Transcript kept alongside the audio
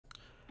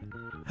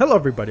Hello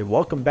everybody,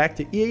 welcome back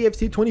to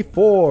EAFC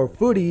 24.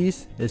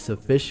 Footies is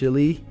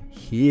officially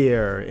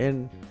here,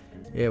 and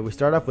yeah, we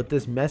start off with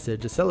this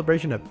message: a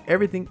celebration of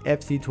everything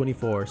FC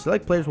 24.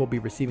 Select players will be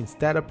receiving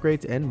stat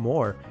upgrades and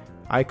more.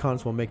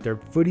 Icons will make their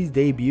Footies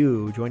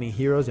debut, joining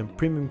heroes and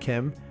premium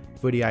chem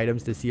footy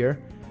items this year.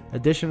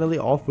 Additionally,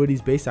 all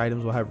Footies base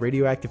items will have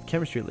radioactive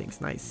chemistry links.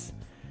 Nice.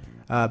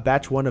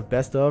 Batch 1 of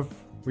best of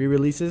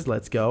re-releases,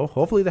 let's go.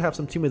 Hopefully they have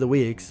some team of the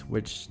weeks,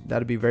 which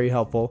that'd be very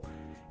helpful.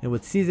 And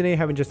with Season 8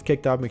 having just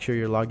kicked off, make sure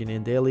you're logging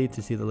in daily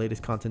to see the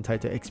latest content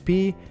tied to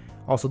XP.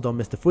 Also, don't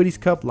miss the Footies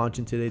Cup,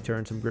 launching today to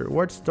earn some great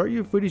rewards. Start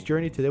your Footies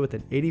journey today with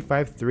an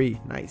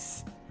 85-3.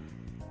 Nice.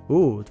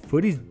 Ooh,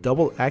 Footies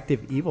double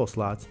active Evo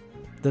slots.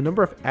 The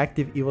number of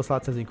active Evo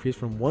slots has increased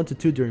from 1 to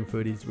 2 during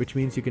Footies, which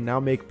means you can now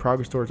make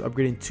progress towards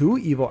upgrading 2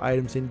 Evo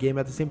items in-game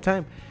at the same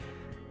time.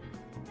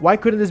 Why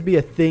couldn't this be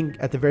a thing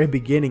at the very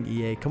beginning,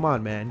 EA? Come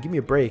on, man. Give me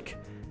a break.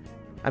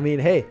 I mean,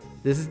 hey,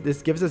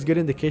 this gives us good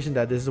indication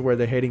that this is where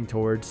they're heading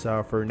towards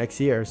for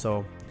next year.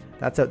 So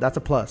that's a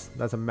plus.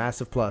 That's a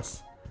massive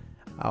plus.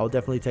 I'll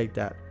definitely take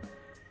that.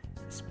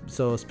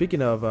 So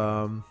speaking of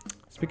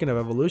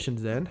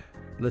evolutions, then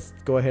let's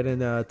go ahead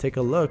and take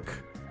a look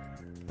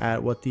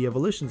at what the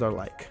evolutions are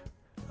like.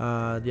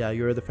 Yeah,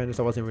 you're a defender,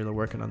 so I wasn't really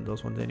working on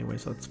those ones anyway,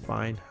 so it's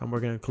fine. I'm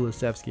working on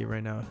Kulusevski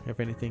right now, if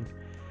anything.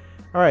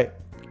 All right.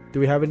 Do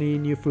we have any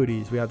new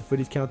Footies? We have the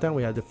Footies Countdown.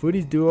 We have the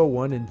Footies Duo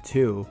 1 and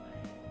 2.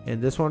 And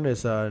this one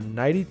is a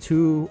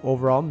 92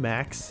 overall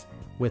max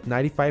with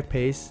 95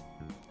 pace,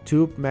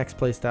 2 max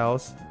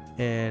playstyles,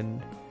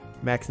 and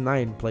max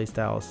 9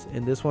 playstyles.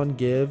 And this one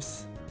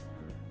gives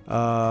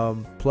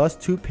plus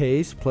 2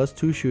 pace, plus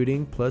 2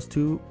 shooting, plus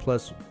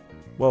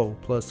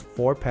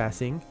 4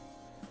 passing,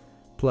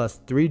 plus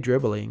 3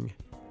 dribbling,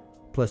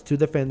 plus 2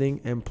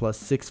 defending, and plus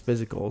 6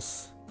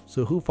 physicals.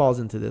 So who falls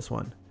into this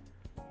one?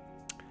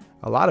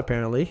 A lot,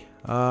 apparently.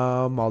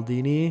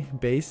 Maldini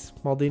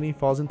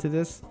falls into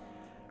this.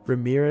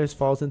 Ramirez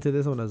falls into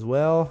this one as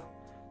well.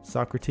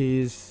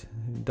 Socrates,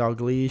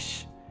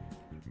 Dalglish.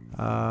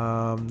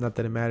 Not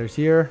that it matters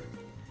here.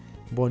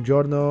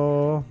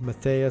 Buongiorno,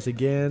 Mateus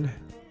again.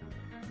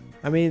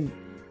 I mean,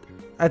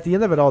 at the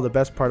end of it all, the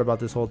best part about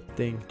this whole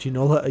thing,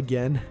 Ginola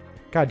again.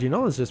 God,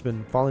 Ginola's just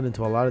been falling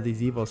into a lot of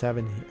these Evos,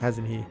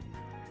 hasn't he?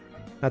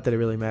 Not that it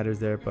really matters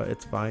there, but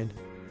it's fine.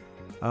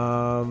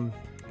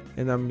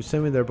 And I'm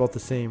assuming they're both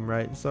the same,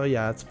 right? So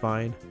yeah, it's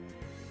fine.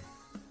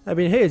 I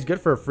mean, hey, it's good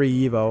for a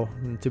free Evo,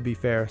 to be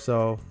fair.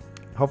 So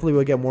hopefully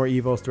we'll get more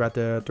Evos throughout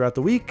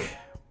the week.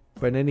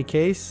 But in any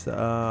case,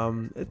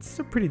 it's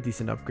a pretty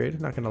decent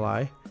upgrade, not gonna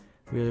lie.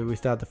 We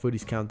still have the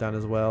Footies Countdown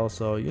as well,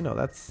 so you know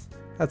that's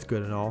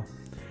good and all.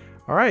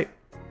 All right,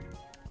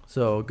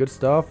 so good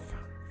stuff.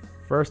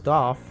 First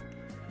off,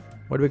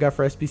 what do we got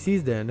for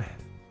SBCs then?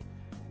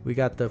 We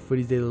got the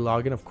Footies Daily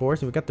Login, of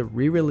course, and we got the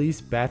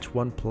re-release Batch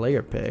 1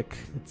 player pick.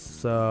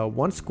 It's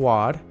 1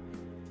 squad,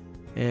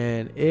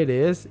 and it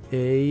is a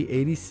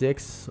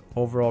 86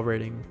 overall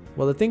rating.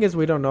 Well, the thing is,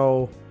 we don't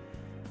know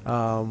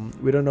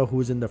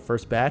who's in the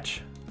first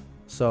batch,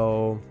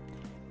 so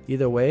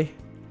either way,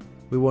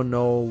 we won't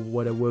know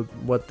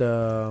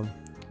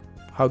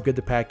how good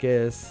the pack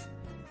is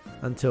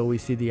until we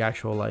see the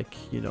actual, like,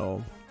 you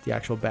know, the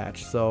actual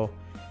batch. So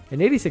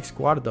an 86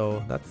 squad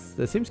though, that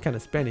seems kind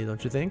of spendy,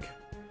 don't you think?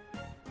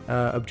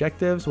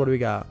 Objectives, what do we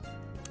got?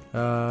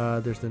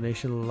 There's the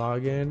nation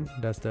login.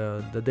 That's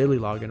the daily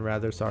login,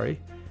 rather. Sorry.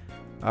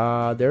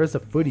 There's a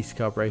Footies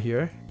Cup right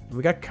here.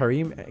 We got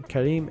Karim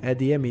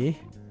Adeyemi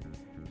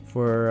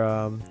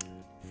for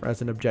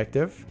as an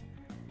objective.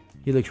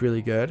 He looks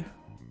really good.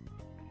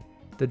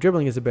 The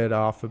dribbling is a bit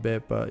off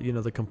but you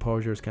know, the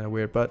composure is kind of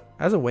weird. But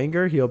as a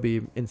winger, he'll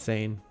be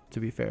insane, to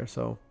be fair.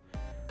 So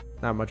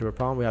not much of a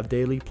problem. We have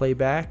daily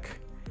playback,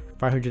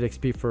 500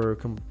 XP for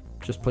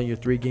just playing your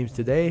 3 games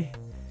today,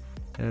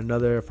 and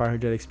another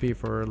 500 XP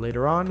for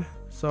later on.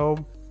 So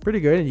pretty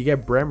good. And you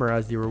get Bremer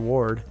as the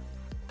reward,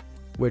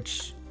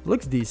 which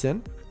looks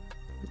decent.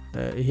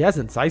 He has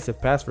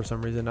incisive pass for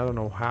some reason. I don't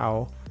know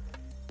how.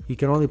 He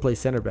can only play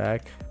center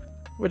back,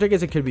 which I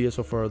guess it could be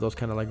useful for those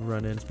kind of like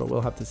run-ins, but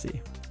we'll have to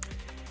see.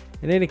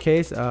 In any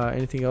case,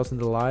 anything else in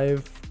the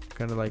live,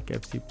 kind of like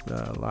FC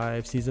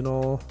live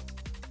seasonal,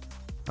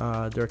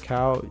 Dirk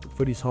Howe,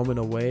 Footies home and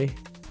away.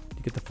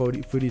 You get the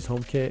Footies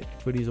home kit,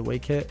 Footies away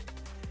kit.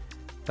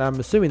 I'm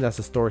assuming that's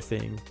a store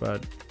thing,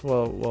 but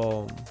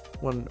we're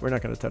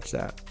not going to touch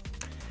that.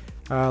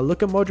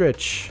 Luka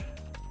Modric,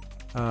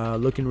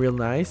 looking real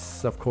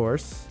nice, of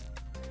course.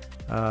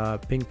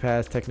 Ping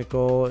pass,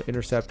 technical,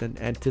 intercept, and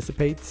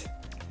anticipate.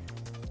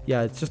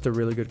 Yeah, it's just a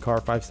really good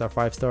car. 5-star,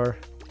 5-star.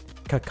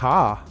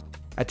 Kaká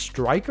at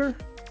striker,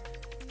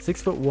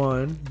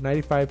 6'1",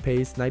 95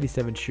 pace,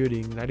 97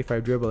 shooting,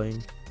 95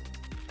 dribbling.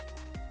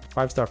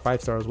 5-star,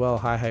 5-star as well.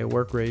 High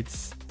work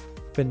rates.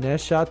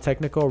 Finesse shot,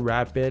 technical,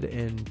 rapid,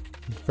 and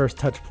first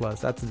touch plus.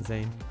 That's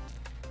insane.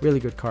 Really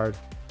good card.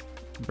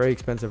 Very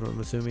expensive, I'm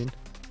assuming.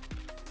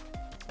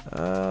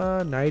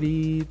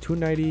 90,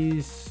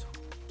 290s,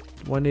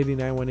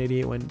 189,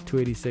 188,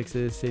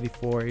 286s,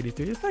 84,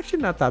 83. It's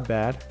actually not that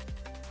bad.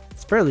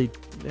 It's fairly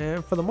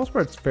for the most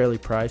part, it's fairly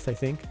priced, I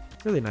think.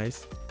 Really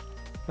nice.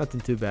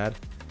 Nothing too bad.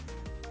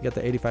 You got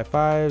the 85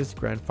 fives,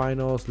 Grand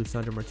Finals,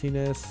 Lisandro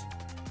Martinez,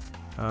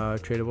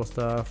 tradable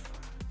stuff.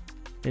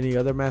 Any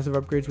other massive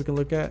upgrades we can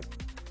look at?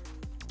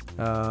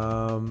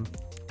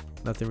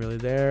 Nothing really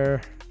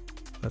there.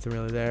 Nothing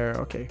really there.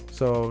 Okay,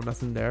 so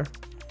nothing there.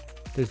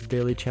 There's a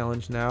daily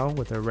challenge now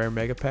with a rare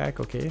mega pack.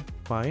 Okay,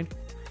 fine.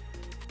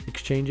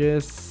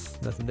 Exchanges,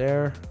 nothing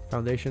there.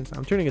 Foundations.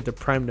 I'm turning into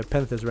Prime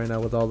Nepenthes right now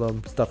with all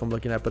the stuff I'm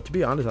looking at. But to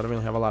be honest, I don't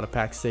really have a lot of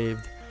packs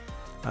saved.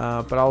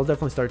 But I'll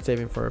definitely start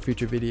saving for a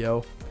future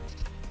video.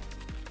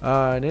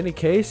 In any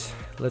case,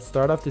 let's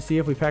start off to see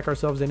if we pack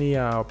ourselves any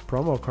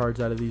promo cards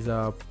out of these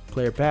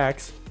player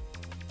packs.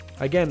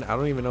 Again, I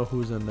don't even know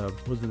who's in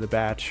the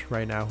batch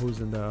right now,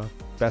 who's in the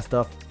best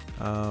of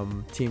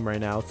team right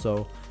now.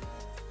 So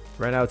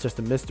right now it's just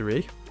a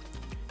mystery.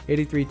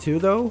 83-2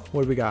 though.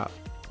 What do we got?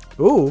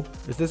 Ooh,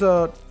 is this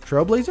a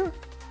Trailblazer?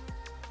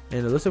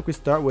 And it looks like we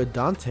start with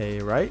Dante,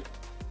 right?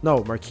 No,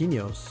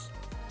 Marquinhos.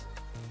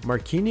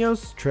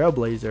 Marquinhos,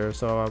 Trailblazer.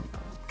 So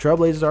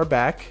Trailblazers are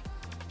back.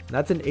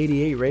 That's an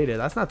 88 rated.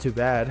 That's not too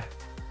bad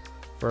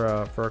for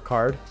a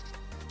card.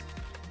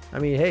 I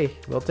mean, hey,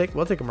 we'll take a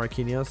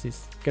Marquinhos.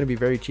 He's gonna be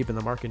very cheap in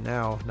the market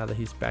now that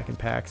he's back in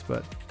packs.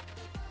 But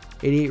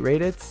 88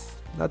 rated,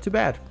 not too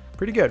bad.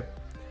 Pretty good.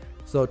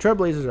 So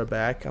Trailblazers are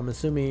back. I'm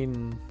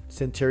assuming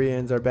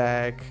Centurions are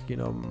back. You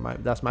know,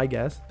 that's my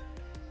guess.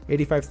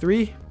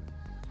 85-3.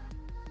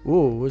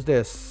 Ooh, who's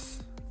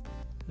this?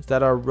 Is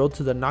that our road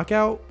to the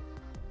knockout?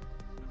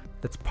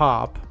 That's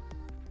Pop.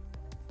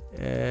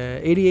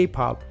 88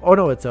 Pop. Oh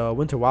no, it's a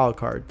Winter Wild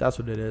card. That's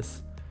what it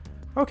is.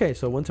 Okay,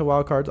 so Winter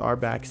Wild cards are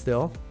back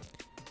still.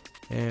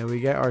 And we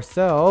get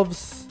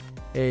ourselves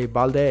a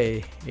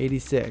Balde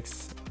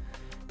 86.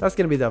 That's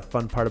gonna be the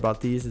fun part about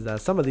these, is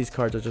that some of these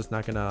cards are just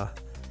not gonna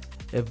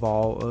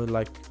evolve or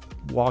like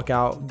walk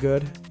out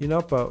good, you know,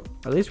 but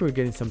at least we're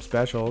getting some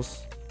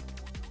specials.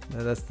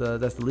 That's the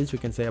least we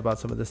can say about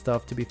some of this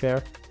stuff, to be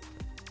fair.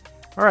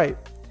 All right,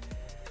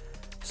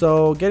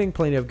 so getting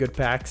plenty of good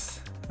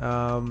packs.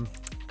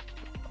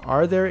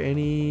 Are there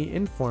any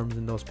informs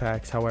in those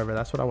packs? However,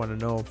 that's what I want to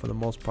know for the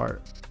most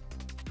part.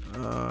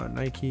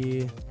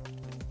 Nike,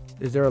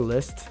 is there a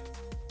list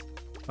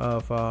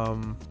of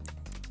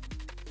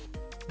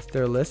is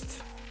there a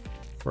list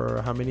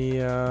for how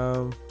many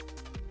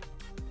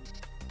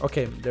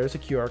okay, there's a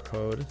QR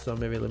code, so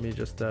maybe let me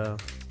just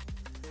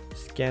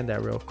scan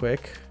that real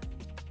quick.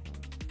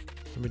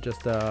 Let me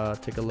just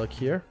take a look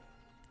here.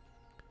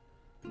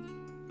 All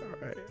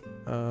right,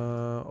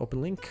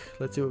 open link.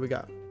 Let's see what we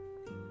got.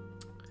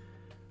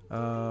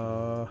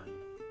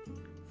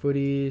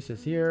 Footies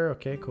is here.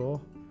 Okay,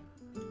 cool.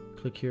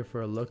 Click here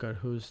for a look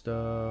at we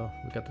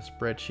got the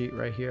spreadsheet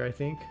right here, I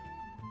think.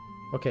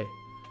 Okay,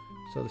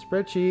 so the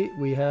spreadsheet,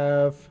 we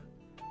have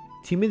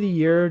Team of the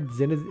Year,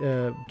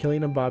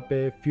 Kylian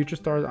Mbappe, Future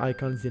Stars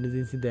icon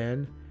Zinedine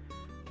Zidane.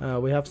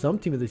 We have some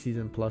Team of the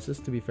Season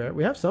pluses, to be fair.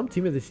 We have some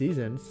Team of the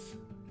Seasons,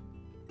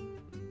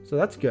 so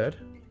that's good.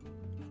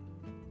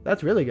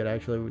 That's really good,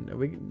 actually.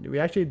 We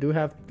actually do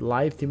have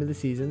live Team of the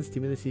Seasons.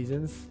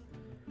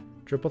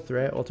 Triple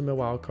Threat, Ultimate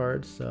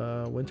Wildcards,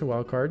 Winter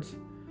Wildcards.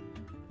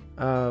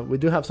 We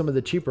do have some of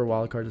the cheaper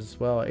wildcards as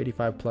well.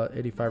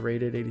 85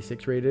 rated,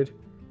 86 rated.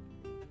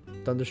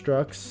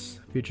 Thunderstrucks,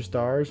 Future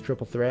Stars,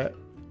 Triple Threat,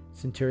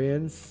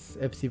 Centurions,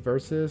 FC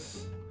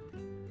Versus.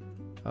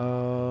 Who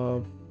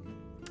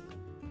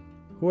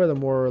are the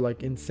more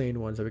like insane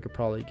ones that we could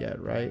probably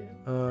get, right?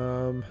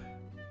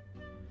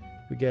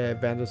 We get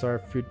Van der Sar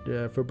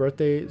for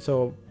birthday.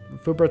 So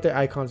for birthday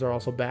icons are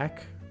also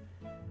back.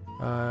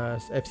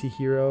 FC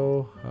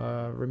Hero,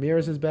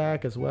 Ramirez is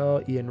back as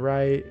well. Ian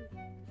Wright,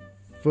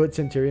 Foot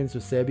Centurions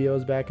with Sebio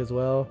is back as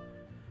well.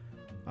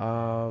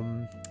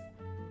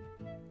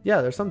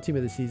 Yeah, there's some Team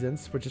of the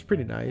Seasons, which is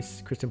pretty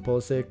nice. Christian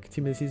Pulisic,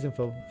 Team of the Season,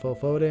 Phil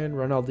Foden,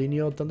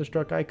 Ronaldinho,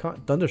 Thunderstruck icon,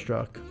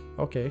 Thunderstruck,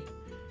 okay.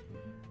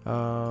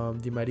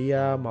 Di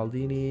Maria,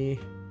 Maldini,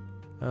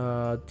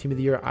 Team of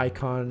the Year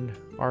icon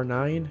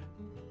R9.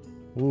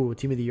 Ooh,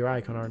 Team of the Year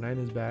icon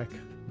R9 is back.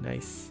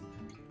 Nice.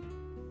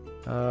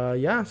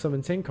 Yeah, some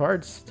insane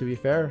cards, to be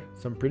fair.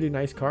 Some pretty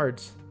nice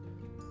cards.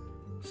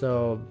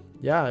 So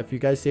yeah, if you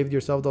guys saved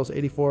yourself those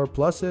 84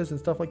 pluses and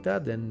stuff like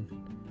that, then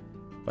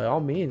by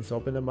all means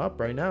open them up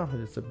right now.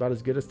 It's about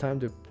as good as time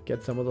to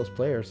get some of those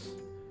players.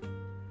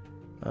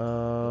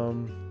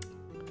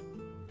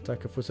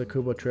 Takafusa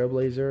Kubo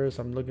Trailblazers.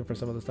 I'm looking for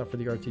some of the stuff for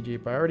the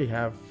RTG, but I already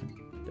have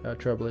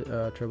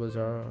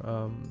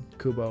Trailblazer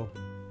Kubo,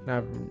 and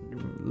I've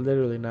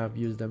literally not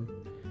used them.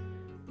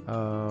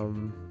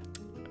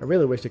 I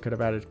really wish they could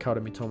have added Kauta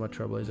Mitoma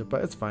Trailblazer,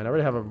 but it's fine. I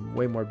already have a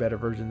way more better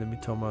version than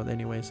Mitoma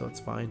anyway, so it's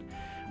fine.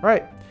 All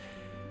right,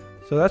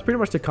 so that's pretty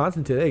much the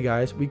content today,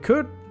 guys. We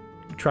could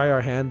try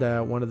our hand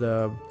at one of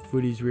the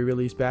Foodies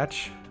re-release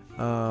batch.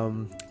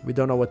 We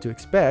don't know what to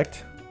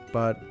expect,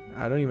 but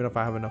I don't even know if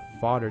I have enough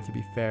fodder, to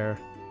be fair.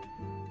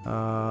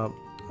 Or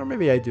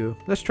maybe I do.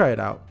 Let's try it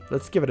out.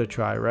 Let's give it a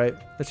try, right?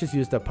 Let's just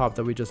use the pop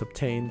that we just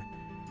obtained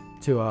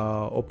to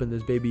open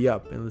this baby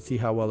up, and let's see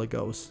how well it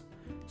goes.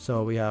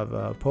 So we have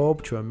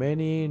Pope,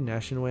 Chouameni,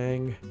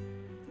 Nashinwang,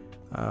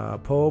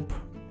 Pope.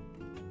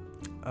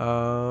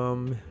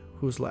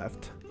 Who's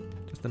left?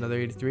 Just another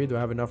 83. Do I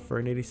have enough for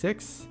an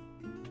 86?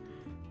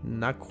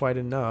 Not quite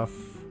enough.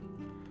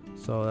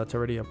 So that's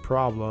already a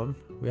problem.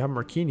 We have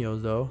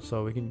Marquinhos though,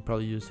 so we can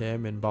probably use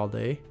him and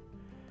Balde.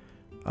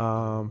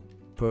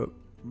 Put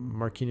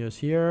Marquinhos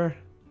here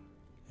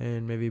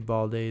and maybe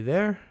Balde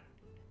there.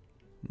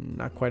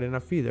 Not quite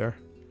enough either.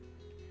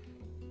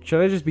 Should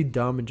I just be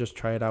dumb and just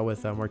try it out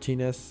with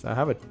Martinez? I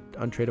have an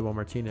untradeable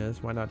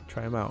Martinez. Why not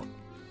try him out?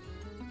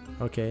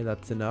 Okay,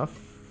 that's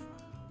enough.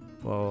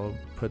 We'll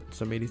put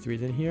some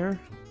 83s in here.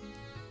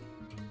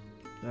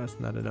 That's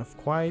not enough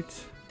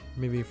quite.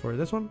 Maybe for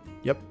this one?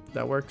 Yep,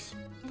 that works.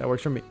 That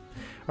works for me.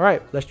 All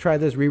right, let's try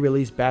this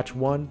re-release batch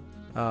 1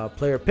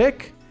 player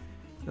pick.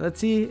 Let's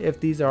see if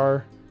these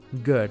are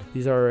good.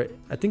 These are,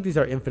 I think these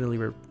are infinitely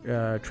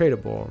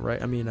tradable,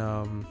 right? I mean,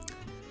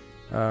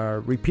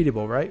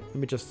 repeatable, right? Let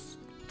me just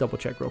double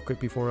check real quick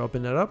before we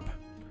open it up.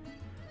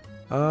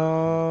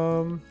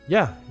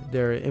 Yeah,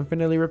 they're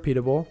infinitely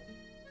repeatable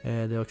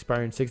and they'll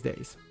expire in 6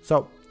 days.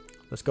 So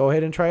let's go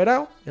ahead and try it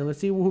out and let's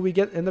see who we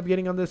end up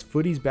getting on this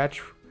FUTTIES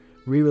batch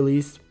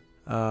re-release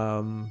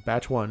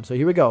batch 1. So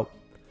here we go.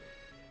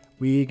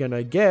 We're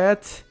gonna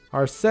get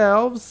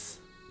ourselves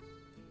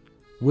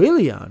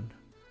Willian.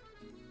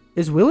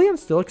 Is Willian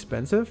still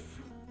expensive?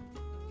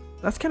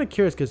 That's kind of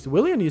curious because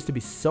Willian used to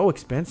be so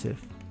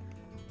expensive.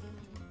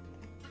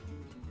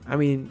 I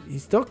mean,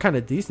 he's still kind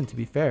of decent to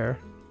be fair.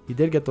 He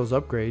did get those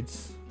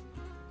upgrades.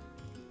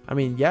 I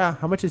mean, yeah,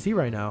 how much is he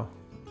right now?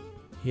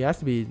 He has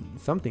to be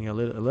something a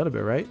little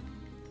bit, right?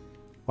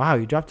 Wow,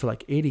 he dropped to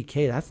like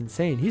 80k. That's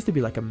insane. He used to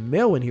be like $1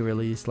 mil when he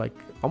released, like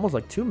almost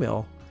like 2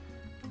 mil.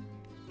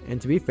 And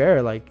to be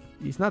fair, like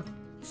he's not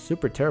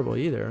super terrible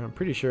either. I'm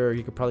pretty sure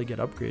he could probably get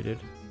upgraded.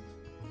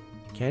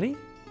 Can he?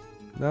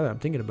 Now that I'm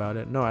thinking about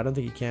it, no, I don't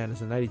think he can.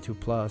 It's a 92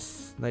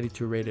 plus,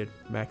 92 rated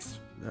max.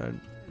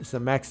 It's a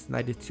max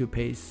 92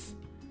 pace.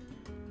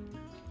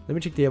 Let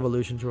me check the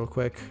evolutions real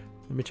quick.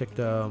 Let me check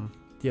the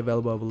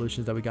available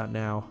evolutions that we got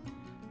now.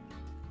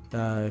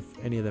 If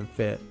any of them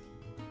fit.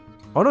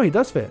 Oh no, he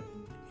does fit.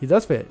 He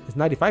does fit. It's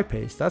 95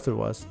 pace. That's what it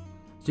was.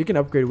 So you can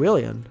upgrade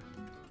Willian.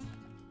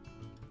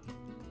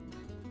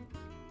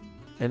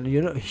 And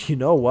you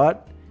know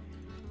what?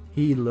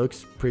 He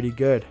looks pretty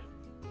good.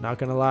 Not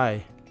gonna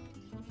lie.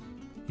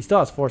 He still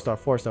has 4-star,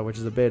 4-star, which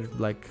is a bit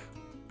like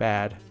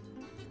bad.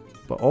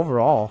 But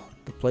overall,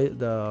 the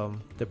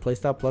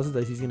playstyle pluses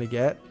that he's gonna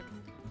get,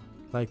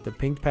 like the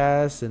pink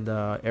pass and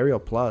the aerial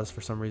plus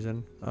for some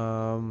reason.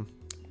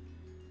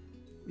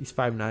 He's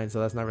 5'9",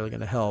 so that's not really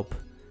gonna help.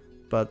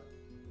 But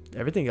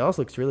everything else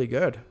looks really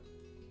good.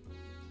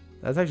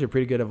 That's actually a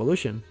pretty good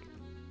evolution.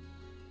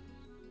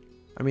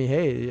 I mean,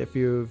 hey, if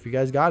you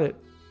guys got it,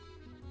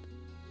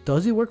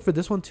 does he work for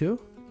this one too?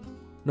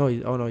 No,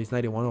 he's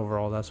 91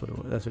 overall. That's what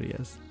he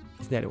is.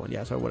 He's 91.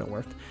 Yeah, so it wouldn't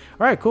work.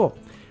 All right, cool.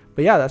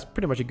 But yeah, that's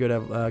pretty much a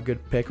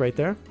good pick right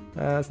there.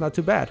 It's not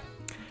too bad.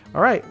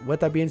 All right, with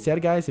that being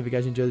said, guys, if you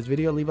guys enjoyed this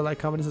video, leave a like,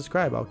 comment, and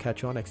subscribe. I'll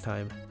catch you all next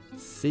time.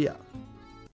 See ya.